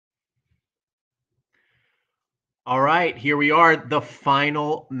All right, here we are, the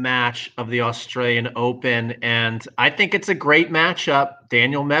final match of the Australian Open, and I think it's a great matchup.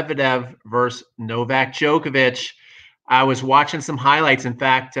 Daniil Medvedev versus Novak Djokovic. I was watching some highlights. In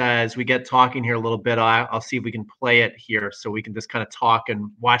fact, as we get talking here a little bit, I'll see if we can play it here so we can just kind of talk and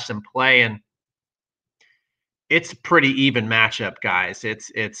watch them play. And it's a pretty even matchup, guys. They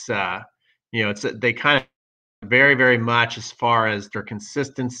kind of very, very much as far as their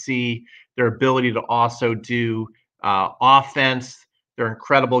consistency, their ability to also do offense, their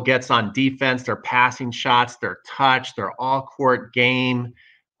incredible gets on defense, their passing shots, their touch, their all court game,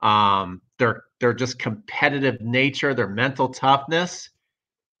 their just competitive nature, their mental toughness.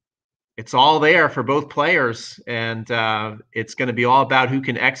 It's all there for both players, and it's going to be all about who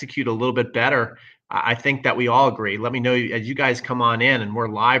can execute a little bit better. I think that we all agree. Let me know as you guys come on in, and we're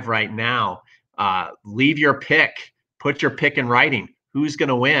live right now. Leave your pick. Put your pick in writing. Who's going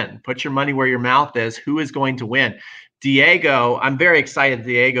to win? Put your money where your mouth is. Who is going to win? Diego, I'm very excited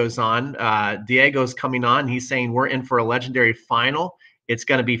Diego's on. Diego's coming on. He's saying we're in for a legendary final. It's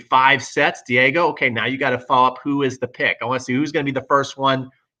going to be 5 sets. Diego, okay, now you got to follow up who is the pick. I want to see who's going to be the first one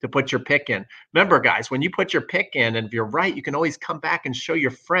to put your pick in. Remember, guys, when you put your pick in, and if you're right, you can always come back and show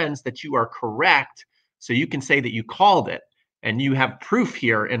your friends that you are correct, so you can say that you called it, and you have proof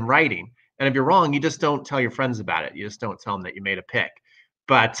here in writing. And if you're wrong, you just don't tell your friends about it. You just don't tell them that you made a pick.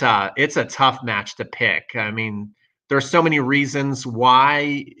 But it's a tough match to pick. I mean, there's so many reasons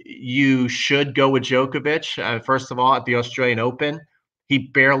why you should go with Djokovic. First of all, at the Australian Open, he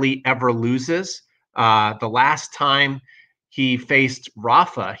barely ever loses. The last time he faced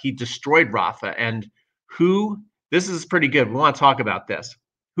Rafa, he destroyed Rafa. And this is pretty good. We want to talk about this.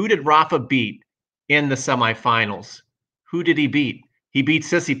 Who did Rafa beat in the semifinals? Who did he beat? He beat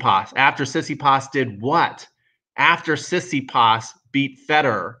Tsitsipas. After Tsitsipas did what? After Tsitsipas beat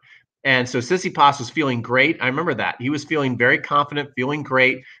Federer. And so Tsitsipas was feeling great. I remember that. He was feeling very confident, feeling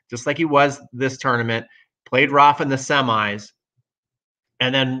great, just like he was this tournament. Played Rafa in the semis.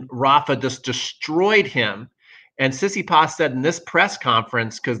 And then Rafa just destroyed him. And Tsitsipas said in this press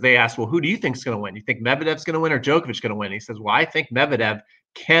conference, because they asked, well, who do you think is going to win? You think Medvedev's going to win or Djokovic's going to win? He says, well, I think Medvedev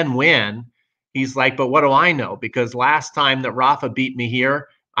can win. He's like, but what do I know? Because last time that Rafa beat me here,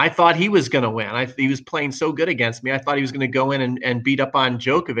 I thought he was going to win. He was playing so good against me. I thought he was going to go in and beat up on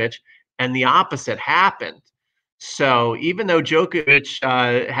Djokovic, and the opposite happened. So even though Djokovic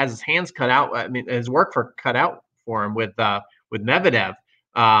has his hands cut out, I mean, his work cut out for him with Medvedev,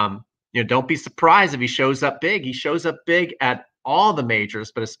 don't be surprised if he shows up big. He shows up big at all the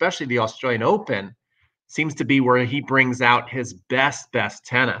majors, but especially the Australian Open seems to be where he brings out his best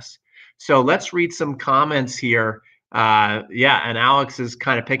tennis. So let's read some comments here. And Alex is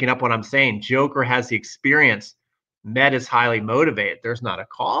kind of picking up what I'm saying. Joker has the experience. Med is highly motivated. There's not a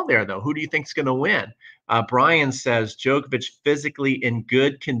call there, though. Who do you think is going to win? Brian says, Djokovic physically in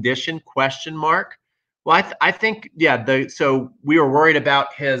good condition, question mark. Well, I think, yeah, so we were worried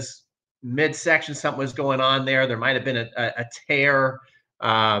about his midsection. Something was going on there. There might have been a tear,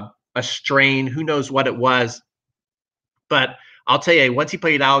 a strain. Who knows what it was? But I'll tell you, once he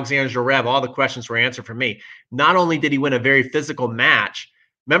played Alexander Zverev, all the questions were answered for me. Not only did he win a very physical match,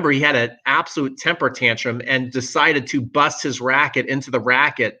 remember, he had an absolute temper tantrum and decided to bust his racket into the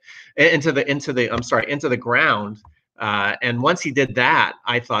ground. And once he did that,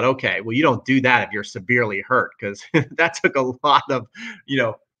 I thought, okay, well, you don't do that if you're severely hurt, because that took a lot of,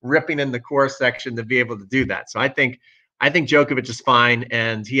 ripping in the core section to be able to do that. So I think Djokovic is fine,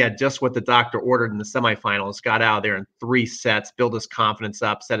 and he had just what the doctor ordered in the semifinals, got out of there in 3 sets, built his confidence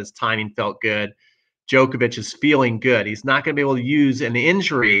up, said his timing felt good. Djokovic is feeling good. He's not going to be able to use an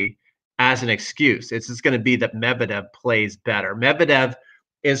injury as an excuse. It's just going to be that Medvedev plays better. Medvedev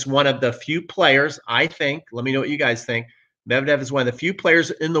is one of the few players, I think, let me know what you guys think. Medvedev is one of the few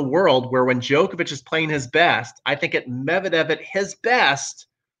players in the world where when Djokovic is playing his best, I think Medvedev at his best,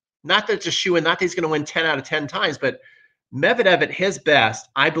 not that it's a shoe-in, not that he's going to win 10 out of 10 times, but Medvedev at his best,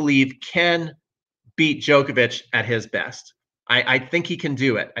 I believe, can beat Djokovic at his best. I think he can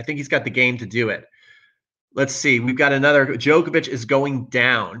do it. I think he's got the game to do it. Let's see. We've got another. Djokovic is going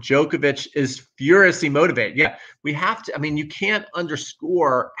down. Djokovic is furiously motivated. Yeah, we have to. I mean, you can't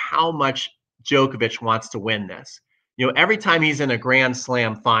underscore how much Djokovic wants to win this. Every time he's in a Grand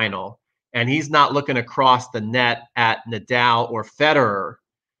Slam final and he's not looking across the net at Nadal or Federer,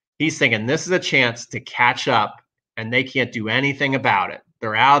 he's thinking this is a chance to catch up, and they can't do anything about it.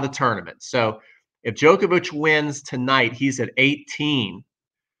 They're out of the tournament. So if Djokovic wins tonight, he's at 18.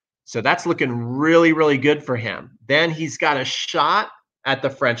 So that's looking really, really good for him. Then he's got a shot at the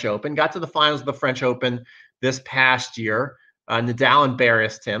French Open, got to the finals of the French Open this past year. Nadal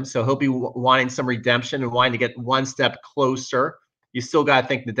embarrassed him, so he'll be wanting some redemption and wanting to get one step closer. You still got to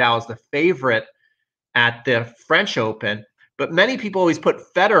think Nadal is the favorite at the French Open, but many people always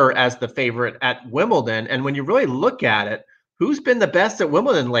put Federer as the favorite at Wimbledon. And when you really look at it, who's been the best at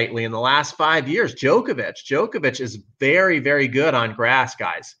Wimbledon lately in the last 5 years? Djokovic. Djokovic is very, very good on grass,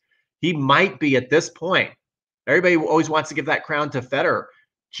 guys. He might be at this point. Everybody always wants to give that crown to Federer.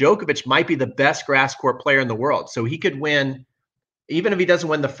 Djokovic might be the best grass court player in the world. So he could win, even if he doesn't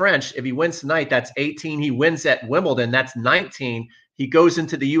win the French, if he wins tonight, that's 18. He wins at Wimbledon, that's 19. He goes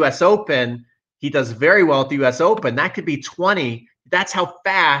into the US Open. He does very well at the US Open. That could be 20. That's how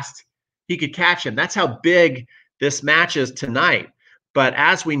fast he could catch him. That's how big this match is tonight. But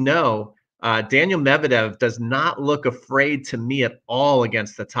as we know, Daniil Medvedev does not look afraid to me at all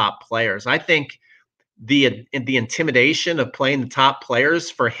against the top players. I think the intimidation of playing the top players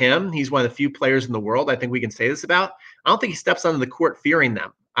for him, he's one of the few players in the world I think we can say this about. I don't think he steps onto the court fearing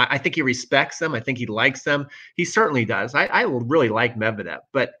them. I think he respects them. I think he likes them. He certainly does. I really like Medvedev,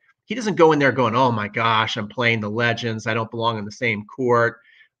 but he doesn't go in there going, oh my gosh, I'm playing the legends. I don't belong in the same court.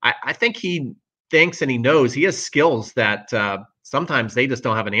 I think he thinks and he knows he has skills that sometimes they just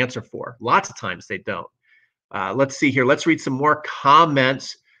don't have an answer for. Lots of times they don't. Let's see here. Let's read some more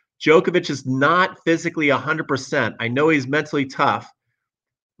comments. Djokovic is not physically 100%. I know he's mentally tough.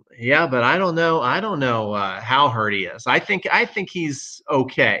 Yeah, but I don't know. I don't know how hurt he is. I think he's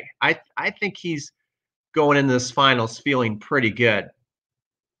okay. I think he's going into this finals feeling pretty good.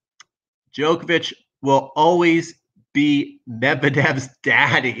 Djokovic will always be Medvedev's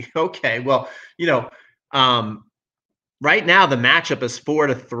daddy. Okay, well, right now the matchup is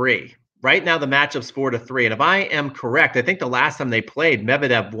 4-3. Right now the matchup's 4-3, and if I am correct, I think the last time they played,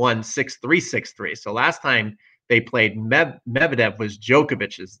 Medvedev won 6-3, 6-3. So last time they played, Medvedev was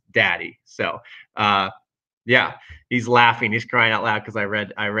Djokovic's daddy. So, yeah, he's laughing, he's crying out loud because I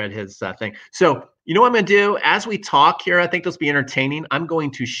read his thing. So, you know what I'm going to do? As we talk here, I think this will be entertaining. I'm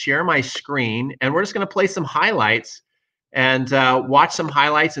going to share my screen, and we're just going to play some highlights and watch some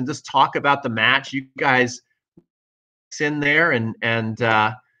highlights and just talk about the match. You guys in there,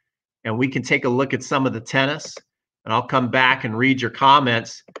 and we can take a look at some of the tennis, and I'll come back and read your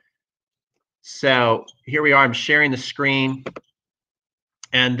comments. So here we are. I'm sharing the screen,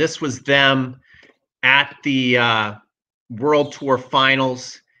 and this was them at the World Tour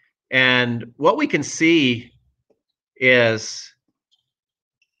Finals. And what we can see is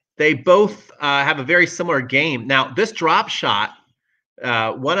they both have a very similar game. Now, this drop shot,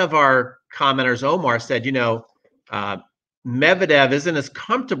 one of our commenters, Omar, said, Medvedev isn't as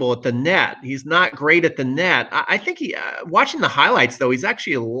comfortable at the net. He's not great at the net. I think he, watching the highlights, though, he's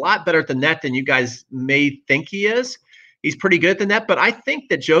actually a lot better at the net than you guys may think he is. He's pretty good at the net, but I think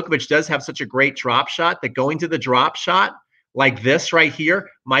that Djokovic does have such a great drop shot that going to the drop shot like this right here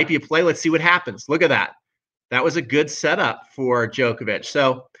might be a play. Let's see what happens. Look at that. That was a good setup for Djokovic.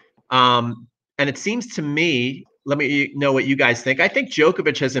 So, and it seems to me, let me know what you guys think. I think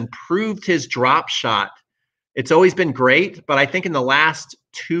Djokovic has improved his drop shot. It's always been great, but I think in the last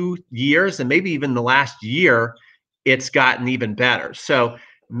 2 years and maybe even the last year, it's gotten even better. So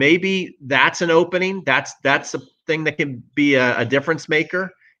maybe that's an opening. That's a thing that can be a difference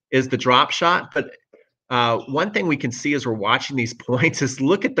maker, is the drop shot. But one thing we can see as we're watching these points is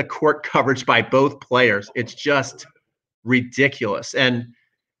look at the court coverage by both players. It's just ridiculous. And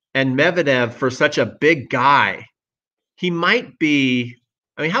Medvedev, for such a big guy, he might be,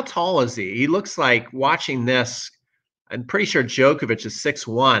 I mean, how tall is he? He looks like, watching this, I'm pretty sure Djokovic is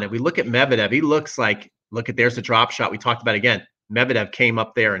 6'1". If we look at Medvedev, he looks like, look at, there's the drop shot we talked about again. Medvedev came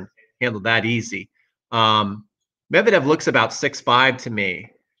up there and handled that easy. Medvedev looks about 6'5" to me,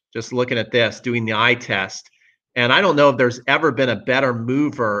 just looking at this, doing the eye test. And I don't know if there's ever been a better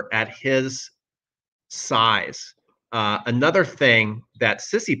mover at his size. Another thing that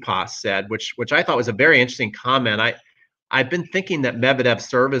Tsitsipas said, which I thought was a very interesting comment, I've been thinking that Medvedev's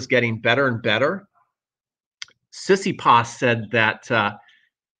serve is getting better and better. Tsitsipas said that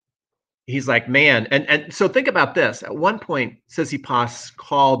he's like, man, and so think about this. At one point, Tsitsipas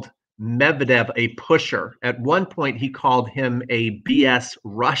called Medvedev a pusher. At one point, he called him a BS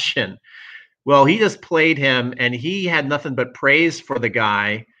Russian. Well, he just played him, and he had nothing but praise for the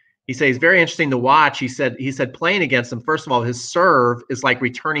guy. He said he's very interesting to watch. He said playing against him, first of all, his serve is like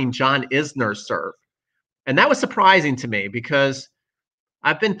returning John Isner's serve. And that was surprising to me because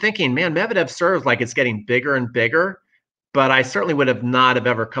I've been thinking, man, Medvedev serves like it's getting bigger and bigger, but I certainly would have not have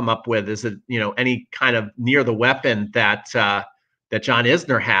ever come up with any kind of near the weapon that John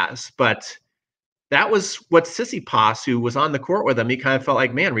Isner has. But that was what Tsitsipas, who was on the court with him, he kind of felt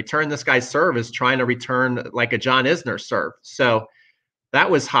like, man, return this guy's serve is trying to return like a John Isner serve. So that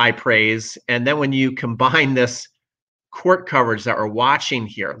was high praise. And then when you combine this court coverage that we're watching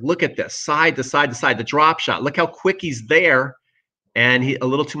here, look at this, side to side to side, the drop shot. Look how quick he's there, and a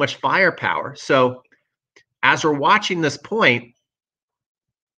little too much firepower. So as we're watching this point,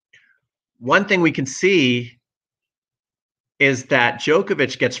 one thing we can see is that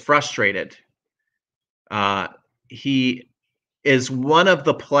Djokovic gets frustrated. He is one of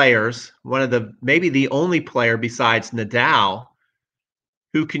the players, maybe the only player besides Nadal,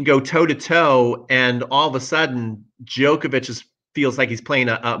 who can go toe-to-toe, and all of a sudden Djokovic feels like he's playing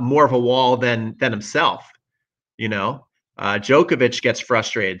a more of a wall than himself. Djokovic gets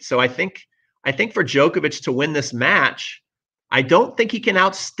frustrated. So I think for Djokovic to win this match, I don't think he can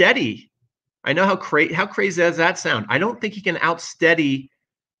outsteady. I know how crazy does that sound? I don't think he can outsteady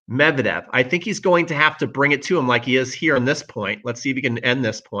Medvedev. I think he's going to have to bring it to him like he is here in this point. Let's see if he can end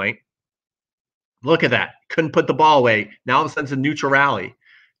this point. Look at that. Couldn't put the ball away. Now all of a sudden it's a neutral rally.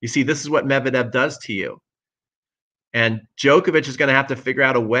 You see, this is what Medvedev does to you. And Djokovic is going to have to figure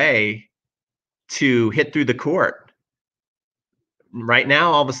out a way to hit through the court. Right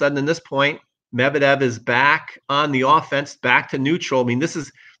now, all of a sudden in this point, Medvedev is back on the offense, back to neutral. I mean,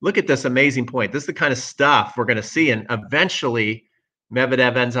 look at this amazing point. This is the kind of stuff we're going to see. And eventually,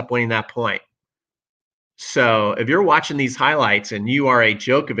 Medvedev ends up winning that point. So if you're watching these highlights and you are a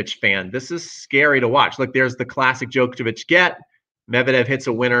Djokovic fan, this is scary to watch. Look, there's the classic Djokovic get. Medvedev hits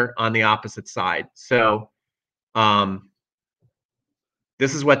a winner on the opposite side. So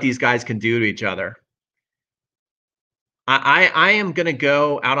this is what these guys can do to each other. I am going to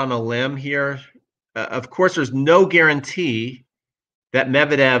go out on a limb here. Of course, there's no guarantee that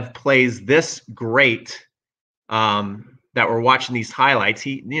Medvedev plays this great that we're watching these highlights.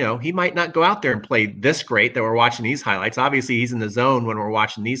 He might not go out there and play this great that we're watching these highlights. Obviously, he's in the zone when we're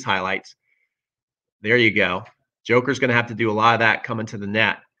watching these highlights. There you go. Joker's going to have to do a lot of that coming to the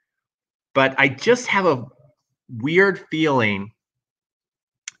net. But I just have a weird feeling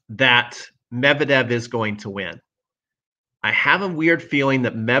that Medvedev is going to win. I have a weird feeling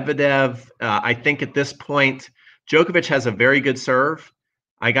that Medvedev, I think at this point, Djokovic has a very good serve.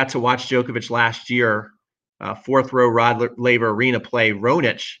 I got to watch Djokovic last year, fourth row Rod Laver Arena play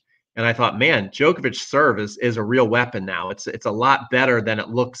Raonic, and I thought, man, Djokovic's serve is a real weapon now. It's a lot better than it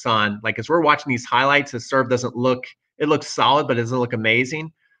looks on. Like as we're watching these highlights, his serve doesn't look, it looks solid, but it doesn't look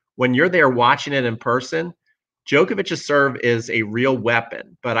amazing. When you're there watching it in person, Djokovic's serve is a real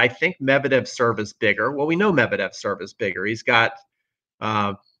weapon, but I think Medvedev's serve is bigger. Well, we know Medvedev's serve is bigger. He's got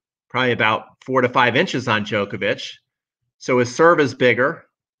probably about 4 to 5 inches on Djokovic, so his serve is bigger.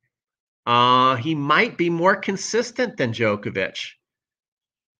 He might be more consistent than Djokovic.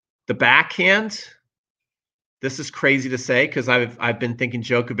 The backhand, this is crazy to say because I've been thinking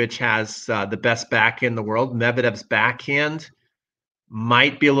Djokovic has the best backhand in the world. Medvedev's backhand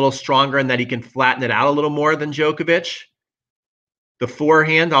might be a little stronger in that he can flatten it out a little more than Djokovic. The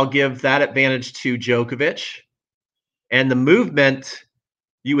forehand, I'll give that advantage to Djokovic. And the movement,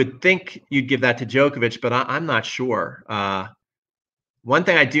 you would think you'd give that to Djokovic, but I'm not sure. One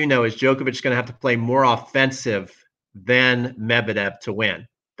thing I do know is Djokovic is going to have to play more offensive than Medvedev to win.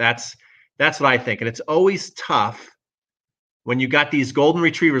 That's what I think. And it's always tough when you got these golden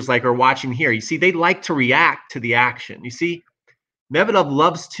retrievers like we're watching here. You see, they like to react to the action. You see, Medvedev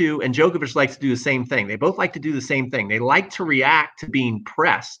loves to, and Djokovic likes to do the same thing. They both like to do the same thing. They like to react to being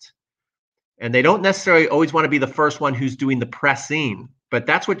pressed. And they don't necessarily always want to be the first one who's doing the pressing. But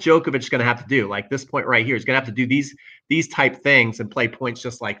that's what Djokovic is going to have to do. Like this point right here, he's going to have to do these type things and play points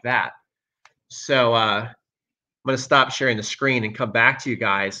just like that. So I'm going to stop sharing the screen and come back to you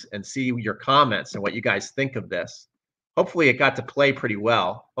guys and see your comments and what you guys think of this. Hopefully it got to play pretty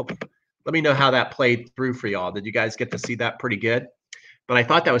well. Let me know how that played through for y'all. Did you guys get to see that pretty good? But I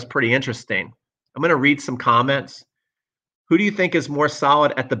thought that was pretty interesting. I'm going to read some comments. Who do you think is more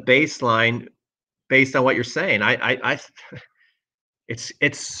solid at the baseline based on what you're saying?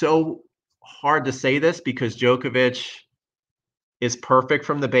 It's so hard to say this because Djokovic is perfect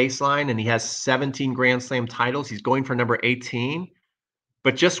from the baseline and he has 17 Grand Slam titles. He's going for number 18.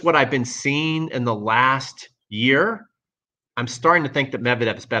 But just what I've been seeing in the last year, I'm starting to think that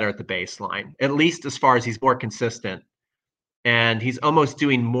Medvedev is better at the baseline, at least as far as he's more consistent. And he's almost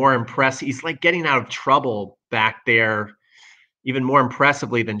doing more impressive. He's like getting out of trouble back there even more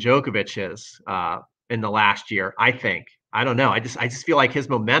impressively than Djokovic is in the last year, I think. I don't know. I just feel like his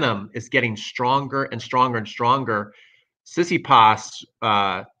momentum is getting stronger and stronger and stronger.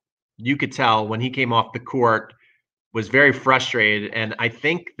 Tsitsipas, you could tell when he came off the court, was very frustrated. And I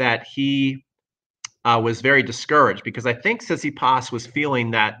think that he was very discouraged because I think Tsitsipas was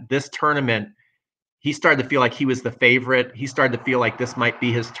feeling that this tournament, he started to feel like he was the favorite. He started to feel like this might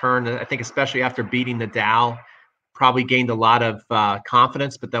be his turn. I think especially after beating Nadal, probably gained a lot of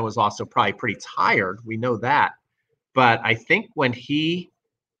confidence, but then was also probably pretty tired. We know that. But I think when he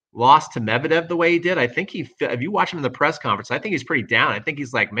lost to Medvedev the way he did, I think if you watch him in the press conference, I think he's pretty down. I think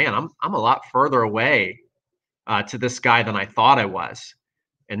he's like, man, I'm a lot further away to this guy than I thought I was.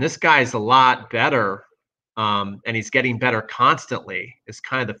 And this guy's a lot better, and he's getting better constantly, is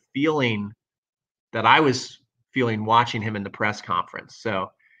kind of the feeling that I was feeling watching him in the press conference. So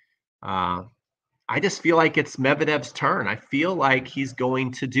I just feel like it's Medvedev's turn. I feel like he's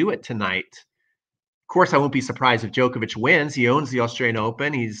going to do it tonight. Of course, I won't be surprised if Djokovic wins. He owns the Australian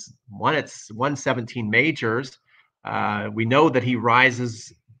Open. He's won 17 majors. We know that he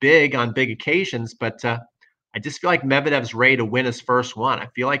rises big on big occasions, but I just feel like Medvedev's ready to win his first one. I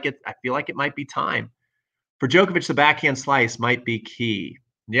feel like it might be time. For Djokovic, the backhand slice might be key.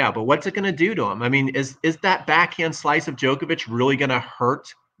 Yeah, but what's it going to do to him? I mean, is that backhand slice of Djokovic really going to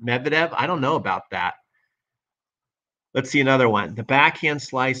hurt Medvedev? I don't know about that. Let's see another one. The backhand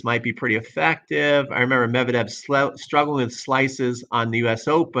slice might be pretty effective. I remember Medvedev struggling with slices on the U.S.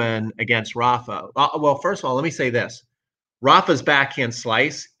 Open against Rafa. Well, first of all, let me say this. Rafa's backhand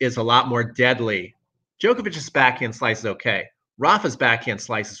slice is a lot more deadly. Djokovic's backhand slice is okay. Rafa's backhand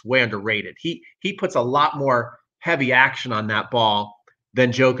slice is way underrated. He puts a lot more heavy action on that ball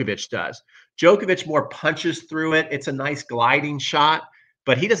than Djokovic does. Djokovic more punches through it. It's a nice gliding shot,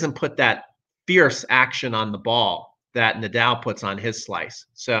 but he doesn't put that fierce action on the ball that Nadal puts on his slice.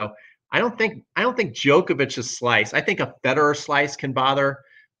 So I don't think Djokovic's slice. I think a Federer slice can bother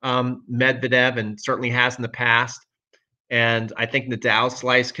Medvedev, and certainly has in the past. And I think Nadal's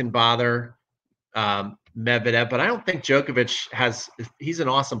slice can bother Medvedev, but I don't think Djokovic has. He's an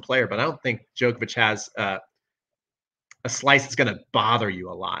awesome player, but I don't think Djokovic has a slice that's going to bother you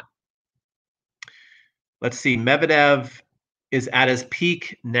a lot. Let's see. Medvedev is at his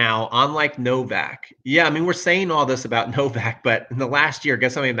peak now, unlike Novak. Yeah, I mean, we're saying all this about Novak, but in the last year,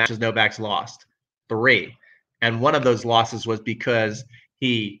 guess how many matches Novak's lost? 3. And one of those losses was because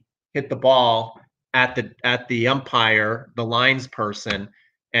he hit the ball at the umpire, the lines person,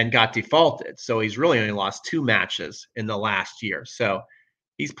 and got defaulted. So he's really only lost 2 matches in the last year. So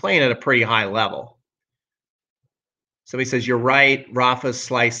he's playing at a pretty high level. Somebody says, you're right, Rafa's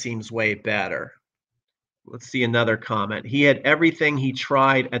slice seems way better. Let's see another comment. He had everything he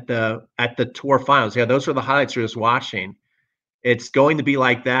tried at the tour finals. Yeah, those are the highlights you're just watching. It's going to be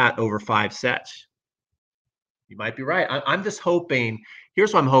like that over 5 sets. You might be right. I'm just hoping.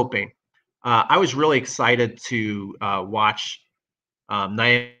 Here's what I'm hoping. I was really excited to watch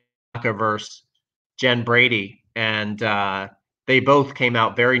Naomi versus Jen Brady, and they both came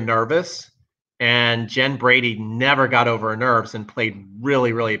out very nervous. And Jen Brady never got over her nerves and played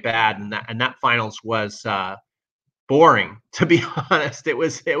really, really bad. And that finals was boring, to be honest. It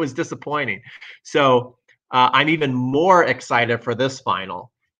was disappointing. So I'm even more excited for this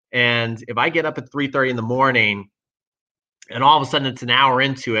final. And if I get up at 3:30 in the morning, and all of a sudden it's an hour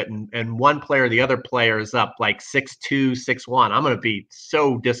into it, and one player or the other player is up like 6-2, 6-1, I'm going to be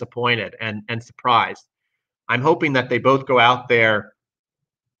so disappointed and surprised. I'm hoping that they both go out there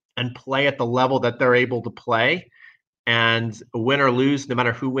and play at the level that they're able to play, and win or lose, no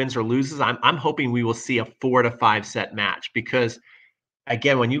matter who wins or loses, I'm hoping we will see a 4 to 5 set match, because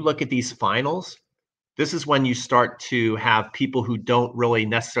again, when you look at these finals, this is when you start to have people who don't really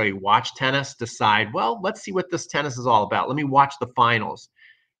necessarily watch tennis decide, well, let's see what this tennis is all about. Let me watch the finals.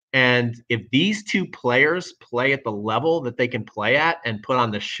 And if these two players play at the level that they can play at and put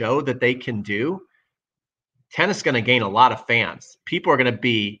on the show that they can do, tennis is going to gain a lot of fans. People are going to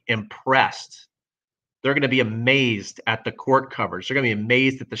be impressed. They're going to be amazed at the court coverage. They're going to be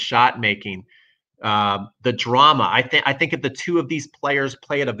amazed at the shot making, the drama. I think if the two of these players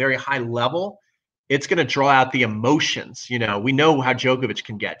play at a very high level, it's going to draw out the emotions. You know, we know how Djokovic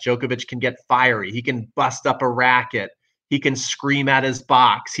can get. Djokovic can get fiery. He can bust up a racket. He can scream at his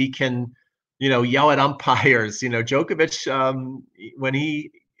box. He can, yell at umpires. Djokovic, when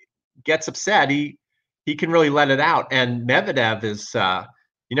he gets upset, he can really let it out. And Medvedev is,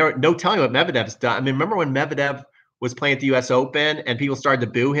 no telling what Medvedev's done. I mean, remember when Medvedev was playing at the U.S. Open and people started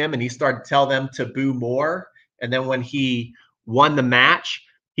to boo him, and he started to tell them to boo more. And then when he won the match,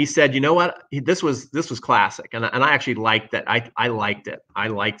 he said, you know what, this was classic. And I actually liked that. I liked it. I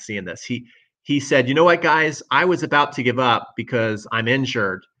liked seeing this. He said, you know what, guys, I was about to give up because I'm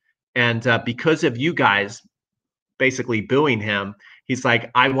injured. And because of you guys basically booing him, he's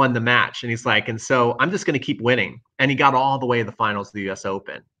like, I won the match. And he's like, and so I'm just going to keep winning. And he got all the way to the finals of the U.S.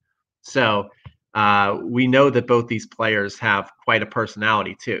 Open. So we know that both these players have quite a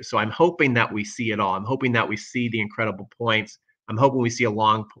personality too. So I'm hoping that we see it all. I'm hoping that we see the incredible points. I'm hoping we see a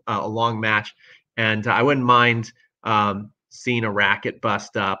long match, and I wouldn't mind seeing a racket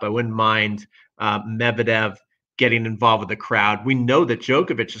bust up. I wouldn't mind Medvedev getting involved with the crowd. We know that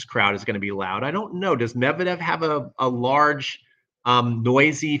Djokovic's crowd is going to be loud. I don't know. Does Medvedev have a large,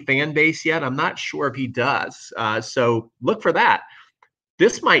 noisy fan base yet? I'm not sure if he does. So look for that.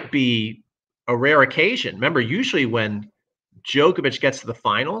 This might be a rare occasion. Remember, usually when Djokovic gets to the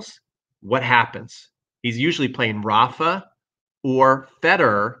finals, what happens? He's usually playing Rafa or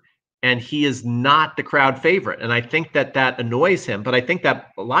Federer, and he is not the crowd favorite. And I think that that annoys him, but I think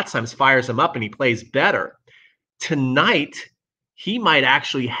that a lot of times fires him up and he plays better. Tonight, he might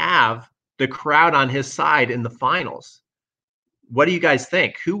actually have the crowd on his side in the finals. What do you guys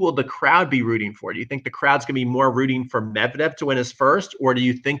think? Who will the crowd be rooting for? Do you think the crowd's going to be more rooting for Medvedev to win his first, or do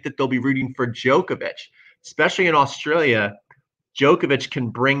you think that they'll be rooting for Djokovic? Especially in Australia, Djokovic can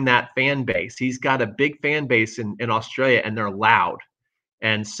bring that fan base. He's got a big fan base in Australia, and they're loud.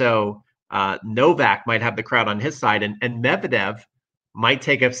 And so Novak might have the crowd on his side, and Medvedev might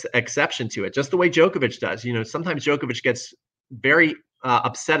take exception to it, just the way Djokovic does. You know, sometimes Djokovic gets very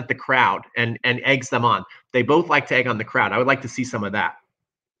upset at the crowd and eggs them on. They both like to egg on the crowd. I would like to see some of that.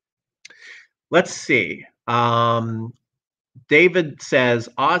 Let's see. David says,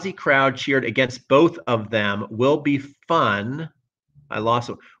 Aussie crowd cheered against both of them. Will be fun. I lost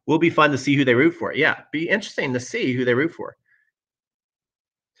it. Will be fun to see who they root for. Yeah, be interesting to see who they root for.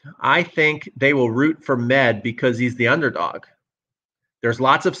 I think they will root for Med because he's the underdog. There's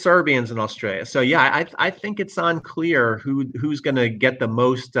lots of Serbians in Australia. So, yeah, I think it's unclear who's going to get the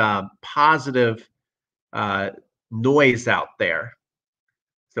most positive noise out there.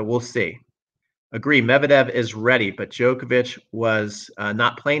 So we'll see. Agree, Medvedev is ready, but Djokovic was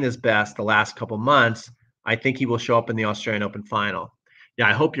not playing his best the last couple months. I think he will show up in the Australian Open final. Yeah,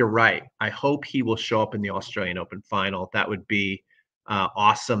 I hope you're right. I hope he will show up in the Australian Open final. That would be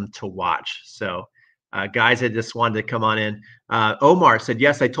awesome to watch. So, guys, I just wanted to come on in. Omar said,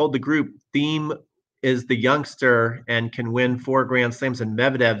 yes, I told the group theme is the youngster and can win 4 Grand Slams, and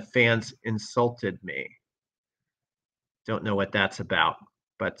Medvedev fans insulted me. Don't know what that's about.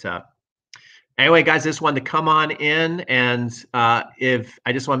 But anyway, guys, I just wanted to come on in, and if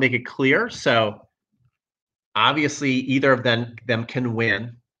I just want to make it clear. So obviously either of them can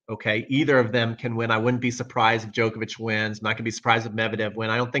win. Okay, either of them can win. I wouldn't be surprised if Djokovic wins. I'm not going to be surprised if Medvedev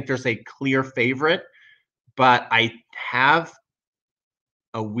wins. I don't think there's a clear favorite, but I have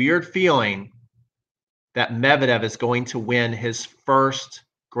a weird feeling that Medvedev is going to win his first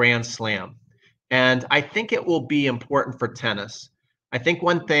Grand Slam. And I think it will be important for tennis. I think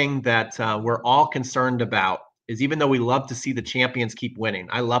one thing that we're all concerned about is, even though we love to see the champions keep winning,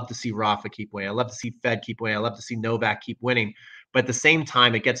 I love to see Rafa keep winning, I love to see Fed keep winning, I love to see Novak keep winning, but at the same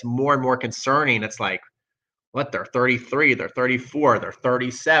time, it gets more and more concerning. It's like, what, they're 33, they're 34, they're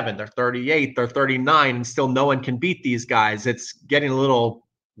 37, they're 38, they're 39, and still no one can beat these guys. It's getting a little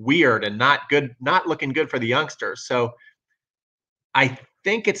weird and not good, not looking good for the youngsters. So I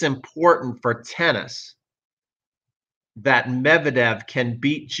think it's important for tennis that Medvedev can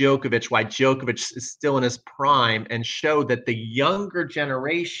beat Djokovic while Djokovic is still in his prime, and show that the younger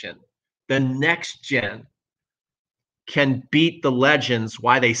generation, the next gen, can beat the legends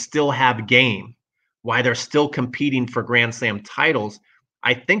while they still have game, why they're still competing for Grand Slam titles.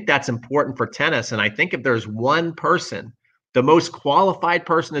 I think that's important for tennis. And I think if there's one person, the most qualified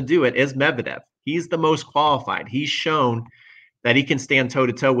person to do it is Medvedev. He's the most qualified. He's shown that he can stand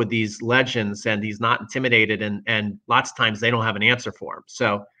toe-to-toe with these legends, and he's not intimidated, and lots of times they don't have an answer for him.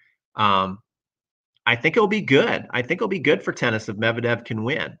 So I think it'll be good. I think it'll be good for tennis if Medvedev can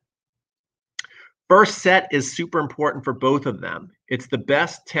win. First set is super important for both of them. It's the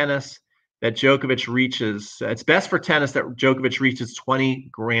best tennis that Djokovic reaches. It's best for tennis that Djokovic reaches 20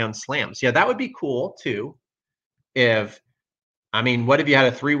 Grand Slams. Yeah, that would be cool too. I mean, what if you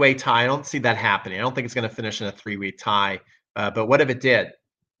had a 3-way tie? I don't see that happening. I don't think it's going to finish in a 3-way tie. But what if it did?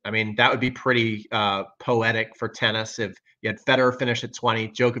 I mean, that would be pretty poetic for tennis if you had Federer finish at 20,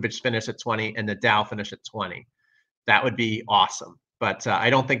 Djokovic finish at 20, and Nadal finish at 20. That would be awesome. But I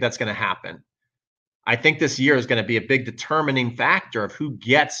don't think that's going to happen. I think this year is going to be a big determining factor of who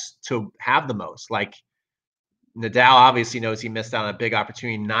gets to have the most. Like, Nadal obviously knows he missed out on a big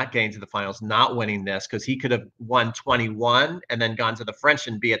opportunity not getting to the finals, not winning this, because he could have won 21 and then gone to the French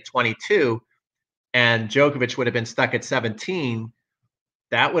and be at 22, and Djokovic would have been stuck at 17.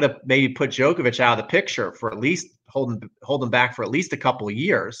 That would have maybe put Djokovic out of the picture for at least hold him back for at least a couple of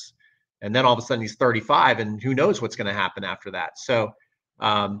years. And then all of a sudden he's 35, and who knows what's going to happen after that. So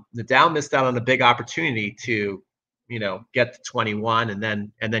Nadal missed out on a big opportunity to, get to 21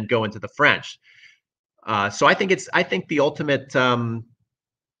 and then go into the French. So I think the ultimate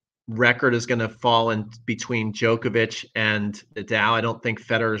record is going to fall in between Djokovic and Nadal. I don't think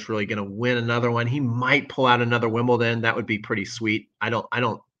Federer is really going to win another one. He might pull out another Wimbledon. That would be pretty sweet. I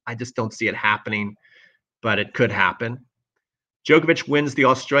just don't see it happening, but it could happen. Djokovic wins the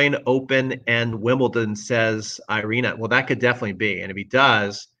Australian Open and Wimbledon, says Irina. Well, that could definitely be. And if he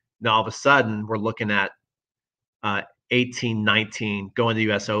does, now all of a sudden we're looking at 18, 19, going to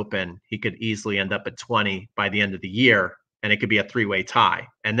the US Open. He could easily end up at 20 by the end of the year, and it could be a three-way tie.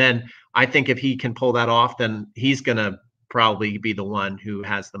 And then I think if he can pull that off, then he's going to probably be the one who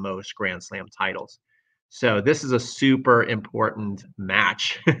has the most Grand Slam titles. So this is a super important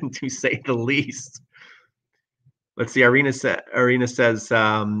match, to say the least. Let's see. Irina says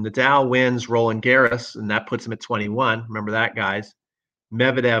Nadal wins Roland Garros, and that puts him at 21. Remember that, guys.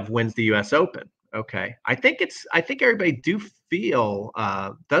 Medvedev wins the U.S. Open. Okay, I think everybody does feel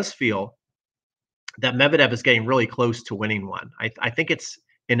that Medvedev is getting really close to winning one. I think it's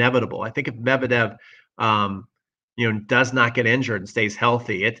inevitable. I think if Medvedev, does not get injured and stays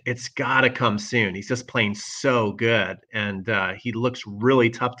healthy, it's got to come soon. He's just playing so good, and he looks really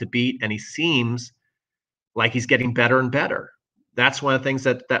tough to beat, and he seems like he's getting better and better. That's one of the things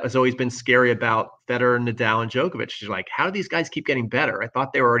that has always been scary about Federer, Nadal, and Djokovic. You're like, how do these guys keep getting better? I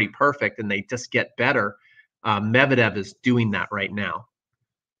thought they were already perfect, and they just get better. Medvedev is doing that right now.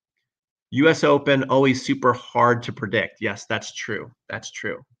 U.S. Open, always super hard to predict. Yes, that's true. That's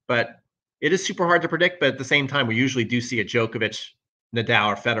true. But it is super hard to predict, but at the same time, we usually do see a Djokovic, Nadal,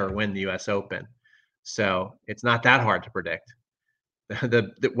 or Federer win the U.S. Open. So it's not that hard to predict.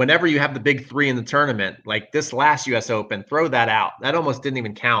 Whenever you have the big three in the tournament, like this last U.S. Open, throw that out. That almost didn't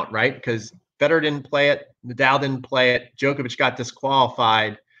even count, right? Because Federer didn't play it, Nadal didn't play it, Djokovic got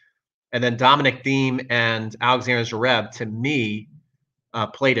disqualified, and then Dominic Thiem and Alexander Zverev, to me,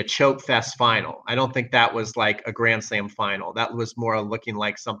 played a choke fest final. I don't think that was like a Grand Slam final. That was more looking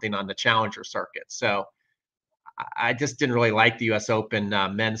like something on the Challenger circuit. So I just didn't really like the U.S. Open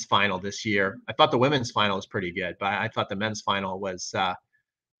men's final this year. I thought the women's final was pretty good, but I thought the men's final was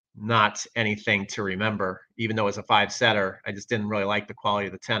not anything to remember, even though it was a 5-setter. I just didn't really like the quality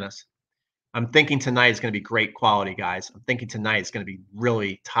of the tennis. I'm thinking tonight is going to be great quality, guys. I'm thinking tonight is going to be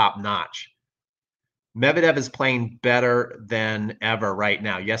really top-notch. Medvedev is playing better than ever right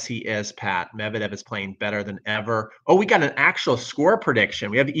now. Yes, he is, Pat. Medvedev is playing better than ever. Oh, we got an actual score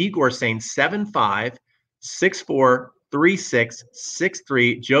prediction. We have Igor saying 7-5. 6-4, 3-6,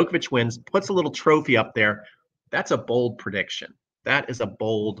 6-3. Djokovic wins, puts a little trophy up there. That's a bold prediction. That is a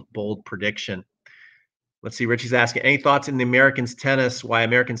bold, bold prediction. Let's see. Richie's asking, any thoughts in the Americans tennis, why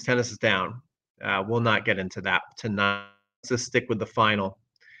Americans tennis is down? We'll not get into that tonight. Let's just stick with the final.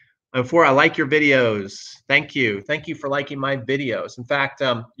 Before, I like your videos. Thank you. Thank you for liking my videos. In fact,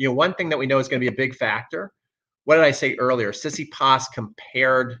 one thing that we know is going to be a big factor. What did I say earlier? Tsitsipas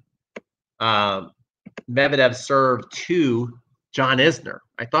compared Medvedev serve to John Isner.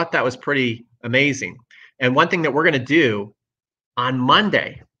 I thought that was pretty amazing. And one thing that we're going to do on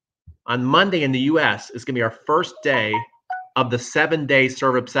Monday in the US is going to be our first day of the 7-day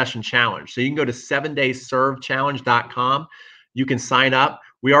Serve Obsession Challenge. So you can go to 7dayservechallenge.com. You can sign up.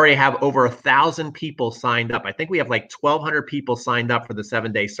 We already have over 1,000 people signed up. I think we have like 1,200 people signed up for the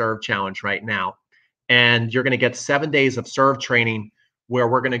 7-day Serve Challenge right now. And you're going to get 7 days of serve training where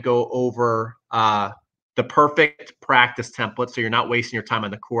we're going to go over the perfect practice template, so you're not wasting your time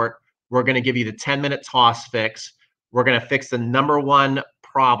on the court. We're going to give you the 10-minute toss fix. We're going to fix the #1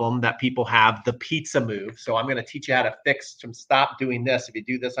 problem that people have, the pizza move. So I'm going to teach you how to stop doing this. If you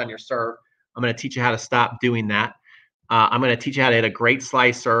do this on your serve, I'm going to teach you how to stop doing that. I'm going to teach you how to hit a great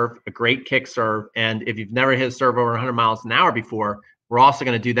slice serve, a great kick serve. And if you've never hit a serve over 100 miles an hour before, we're also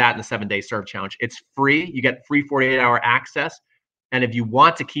going to do that in the 7-day serve challenge. It's free. You get free 48-hour access. And if you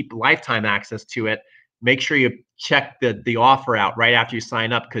want to keep lifetime access to it, make sure you check the offer out right after you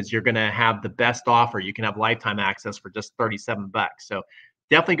sign up, because you're going to have the best offer. You can have lifetime access for just $37. So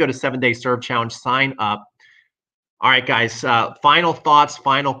definitely go to 7-day serve challenge, sign up. All right, guys, final thoughts,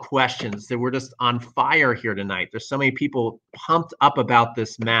 final questions. We're just on fire here tonight. There's so many people pumped up about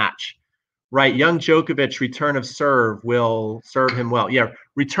this match. Right, young Djokovic, return of serve will serve him well. Yeah,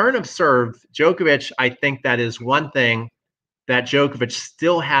 return of serve, Djokovic, I think that is one thing that Djokovic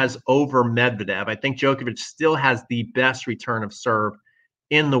still has over Medvedev. I think Djokovic still has the best return of serve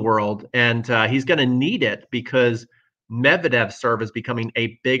in the world, and he's going to need it because Medvedev's serve is becoming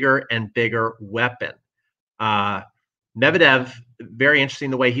a bigger and bigger weapon. Medvedev, very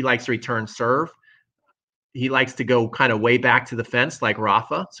interesting the way he likes to return serve. he likes to go kind of way back to the fence like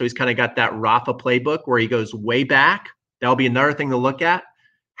Rafa. So he's kind of got that Rafa playbook where he goes way back. That'll be another thing to look at.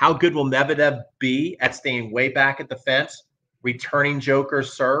 How good will Medvedev be at staying way back at the fence, returning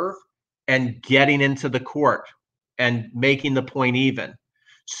Joker's serve, and getting into the court and making the point even?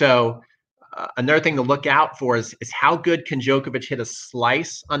 So another thing to look out for is how good can Djokovic hit a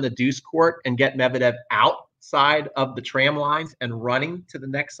slice on the deuce court and get Medvedev outside of the tram lines and running to the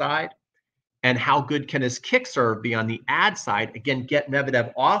next side? And how good can his kick serve be on the ad side? Again, get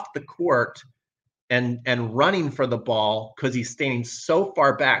Medvedev off the court and running for the ball because he's standing so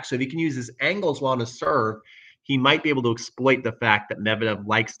far back. So if he can use his angles well on his serve, he might be able to exploit the fact that Medvedev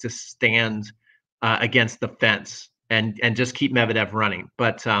likes to stand against the fence and just keep Medvedev running.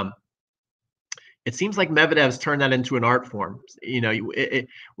 But it seems like Medvedev's turned that into an art form. You know,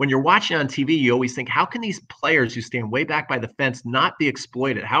 when you're watching on TV, you always think, how can these players who stand way back by the fence not be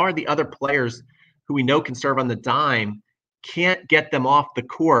exploited? How are the other players who we know can serve on the dime can't get them off the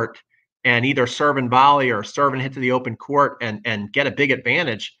court and either serve and volley or serve and hit to the open court and get a big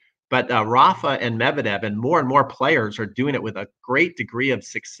advantage? But Rafa and Medvedev and more players are doing it with a great degree of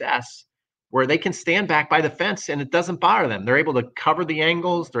success, where they can stand back by the fence and it doesn't bother them. They're able to cover the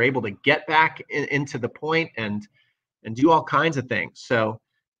angles. They're able to get back into the point and do all kinds of things. So,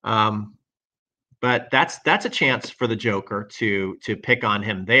 but that's a chance for the Joker to pick on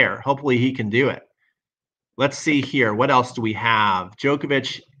him there. Hopefully he can do it. Let's see here. What else do we have?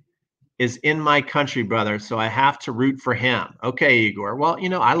 Djokovic is in my country, brother, so I have to root for him. Okay, Igor. Well, you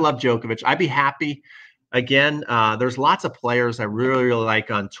know, I love Djokovic. I'd be happy. Again, there's lots of players I really, really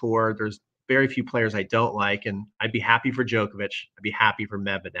like on tour. There's very few players I don't like, and I'd be happy for Djokovic. I'd be happy for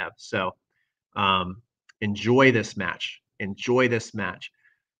Medvedev. So enjoy this match. Enjoy this match.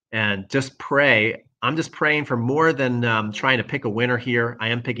 And just pray. I'm just praying for more than trying to pick a winner here. I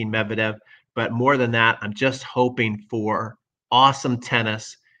am picking Medvedev. But more than that, I'm just hoping for awesome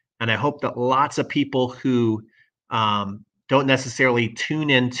tennis. And I hope that lots of people who don't necessarily tune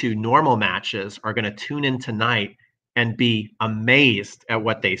into normal matches are going to tune in tonight and be amazed at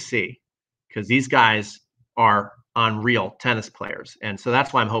what they see, because these guys are unreal tennis players. And so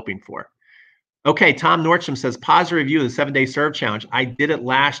that's what I'm hoping for. Okay, Tom Nordstrom says, positive review of the 7-day serve challenge. I did it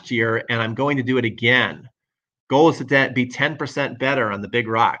last year, and I'm going to do it again. Goal is to be 10% better on the big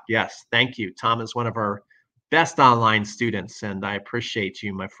rock. Yes, thank you. Tom is one of our best online students, and I appreciate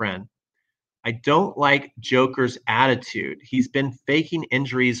you, my friend. I don't like Joker's attitude. He's been faking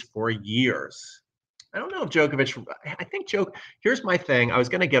injuries for years. I don't know if Djokovic, I think here's my thing. I was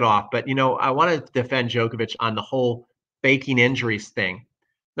going to get off, but, you know, I want to defend Djokovic on the whole faking injuries thing.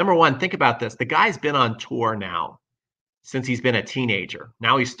 Number one, think about this. The guy's been on tour now since he's been a teenager.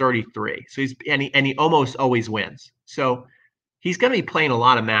 Now he's 33. So he almost always wins. So he's going to be playing a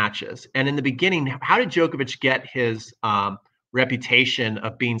lot of matches. And in the beginning, how did Djokovic get his reputation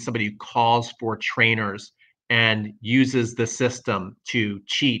of being somebody who calls for trainers and uses the system to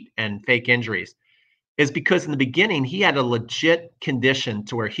cheat and fake injuries? Is because in the beginning, he had a legit condition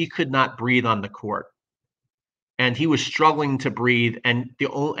to where he could not breathe on the court. And he was struggling to breathe, and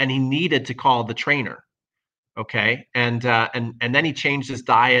he needed to call the trainer. Okay. And then he changed his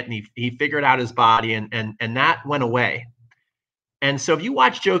diet, and he figured out his body, and that went away. And so if you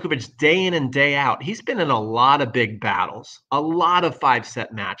watch Djokovic day in and day out, he's been in a lot of big battles, a lot of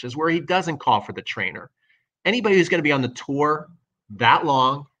 5-set matches where he doesn't call for the trainer. Anybody who's going to be on the tour that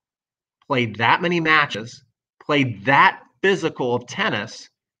long, played that many matches, played that physical of tennis,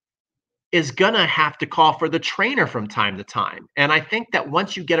 is going to have to call for the trainer from time to time. And I think that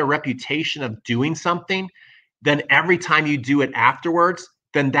once you get a reputation of doing something, then every time you do it afterwards,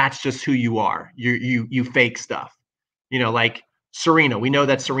 then that's just who you are. You fake stuff. You know, like Serena. We know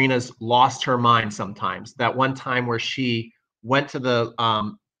that Serena's lost her mind sometimes. That one time where she went to the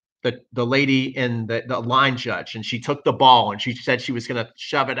lady in the line judge, and she took the ball and she said she was going to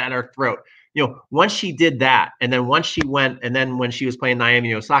shove it at her throat. You know, once she did that, and then once she went, and then when she was playing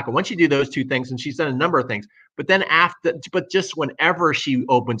Naomi Osaka, once you do those two things, and she's done a number of things, but then just whenever she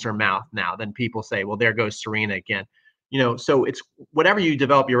opens her mouth now, then people say, well, there goes Serena again. You know, so it's whatever you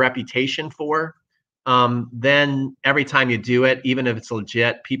develop your reputation for, then every time you do it, even if it's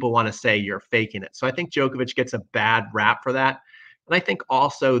legit, people want to say you're faking it. So I think Djokovic gets a bad rap for that. And I think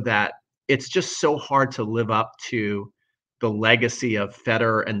also that it's just so hard to live up to the legacy of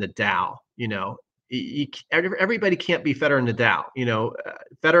Federer and Nadal. You know, everybody can't be Federer and Nadal. You know,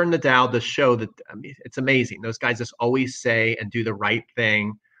 Federer and Nadal, the show that, I mean, it's amazing. Those guys just always say and do the right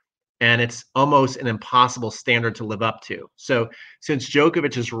thing. And it's almost an impossible standard to live up to. So since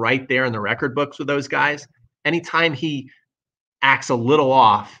Djokovic is right there in the record books with those guys, anytime he acts a little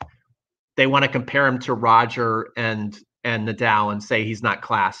off, they want to compare him to Roger and Nadal and say he's not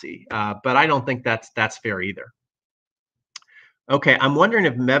classy. But I don't think that's fair either. Okay, I'm wondering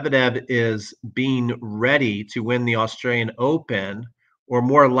if Medvedev is being ready to win the Australian Open, or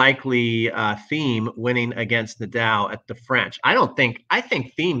more likely Thiem winning against Nadal at the French. I think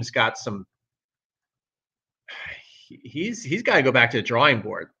Thiem's got some. He's got to go back to the drawing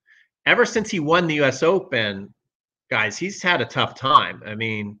board. Ever since he won the U.S. Open, guys, he's had a tough time. I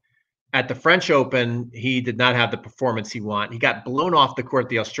mean, at the French Open, he did not have the performance he wanted. He got blown off the court at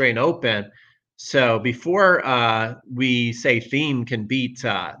the Australian Open. So before we say Thiem can beat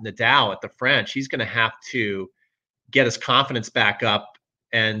Nadal at the French, he's going to have to get his confidence back up.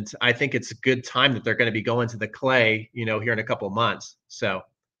 And I think it's a good time that they're going to be going to the clay, here in a couple of months. So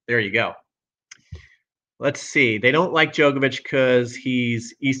there you go. Let's see. They don't like Djokovic because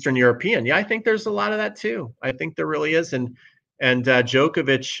he's Eastern European. Yeah, I think there's a lot of that too. I think there really is. And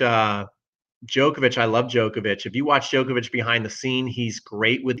Djokovic, I love Djokovic. If you watch Djokovic behind the scene, he's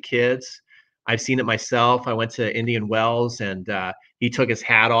great with kids. I've seen it myself. I went to Indian Wells, and he took his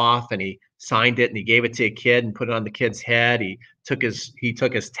hat off and he signed it and he gave it to a kid and put it on the kid's head. He took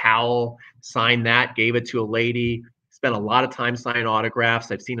his towel, signed that, gave it to a lady. Spent a lot of time signing autographs.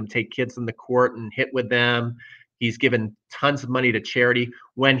 I've seen him take kids in the court and hit with them. He's given tons of money to charity.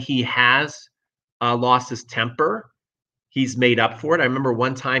 When he has lost his temper, he's made up for it. I remember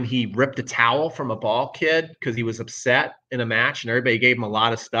one time he ripped a towel from a ball kid because he was upset in a match, and everybody gave him a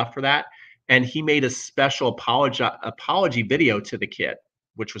lot of stuff for that. And he made a special apology video to the kid,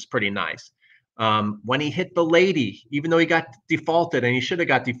 which was pretty nice. When he hit the lady, even though he got defaulted and he should have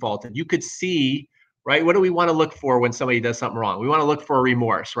got defaulted, you could see, right? What do we want to look for when somebody does something wrong? We want to look for a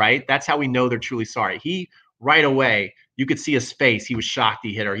remorse, right? That's how we know they're truly sorry. He, right away, you could see his face. He was shocked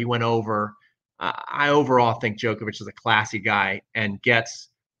he hit her. He went over. I overall think Djokovic is a classy guy and gets,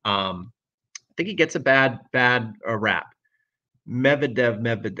 I think he gets a bad rap.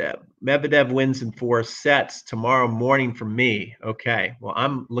 Medvedev wins in 4 sets tomorrow morning for me. Okay, well,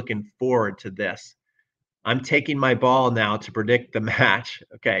 I'm looking forward to this. I'm taking my ball now to predict the match.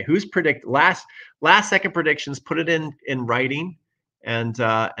 Okay, who's last second predictions? Put it in writing, and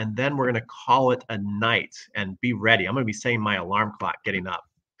then we're gonna call it a night and be ready. I'm gonna be saying my alarm clock getting up.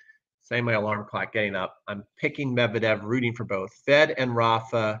 I'm picking Medvedev, rooting for both. Fed and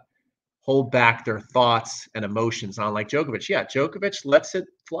Rafa hold back their thoughts and emotions, unlike Djokovic. Yeah, Djokovic lets it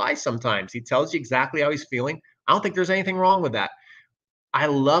fly sometimes. He tells you exactly how he's feeling. I don't think there's anything wrong with that. I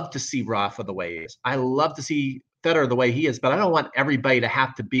love to see Rafa the way he is. I love to see Federer the way he is, but I don't want everybody to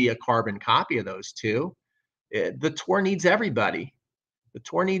have to be a carbon copy of those two. The tour needs everybody.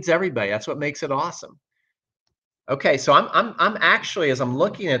 That's what makes it awesome. Okay, so I'm actually, as I'm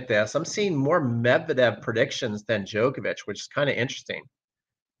looking at this, I'm seeing more Medvedev predictions than Djokovic, which is kind of interesting.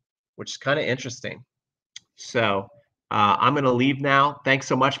 So I'm going to leave now. Thanks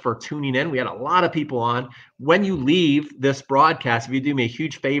so much for tuning in. We had a lot of people on. When you leave this broadcast, if you do me a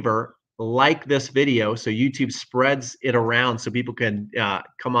huge favor, like this video so YouTube spreads it around so people can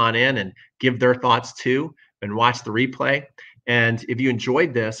come on in and give their thoughts too and watch the replay. And if you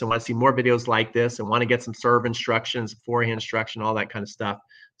enjoyed this and want to see more videos like this and want to get some serve instructions, forehand instruction, all that kind of stuff,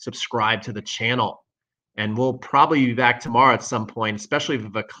 subscribe to the channel. And we'll probably be back tomorrow at some point, especially if we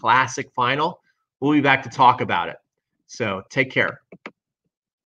have a classic final. We'll be back to talk about it. So take care.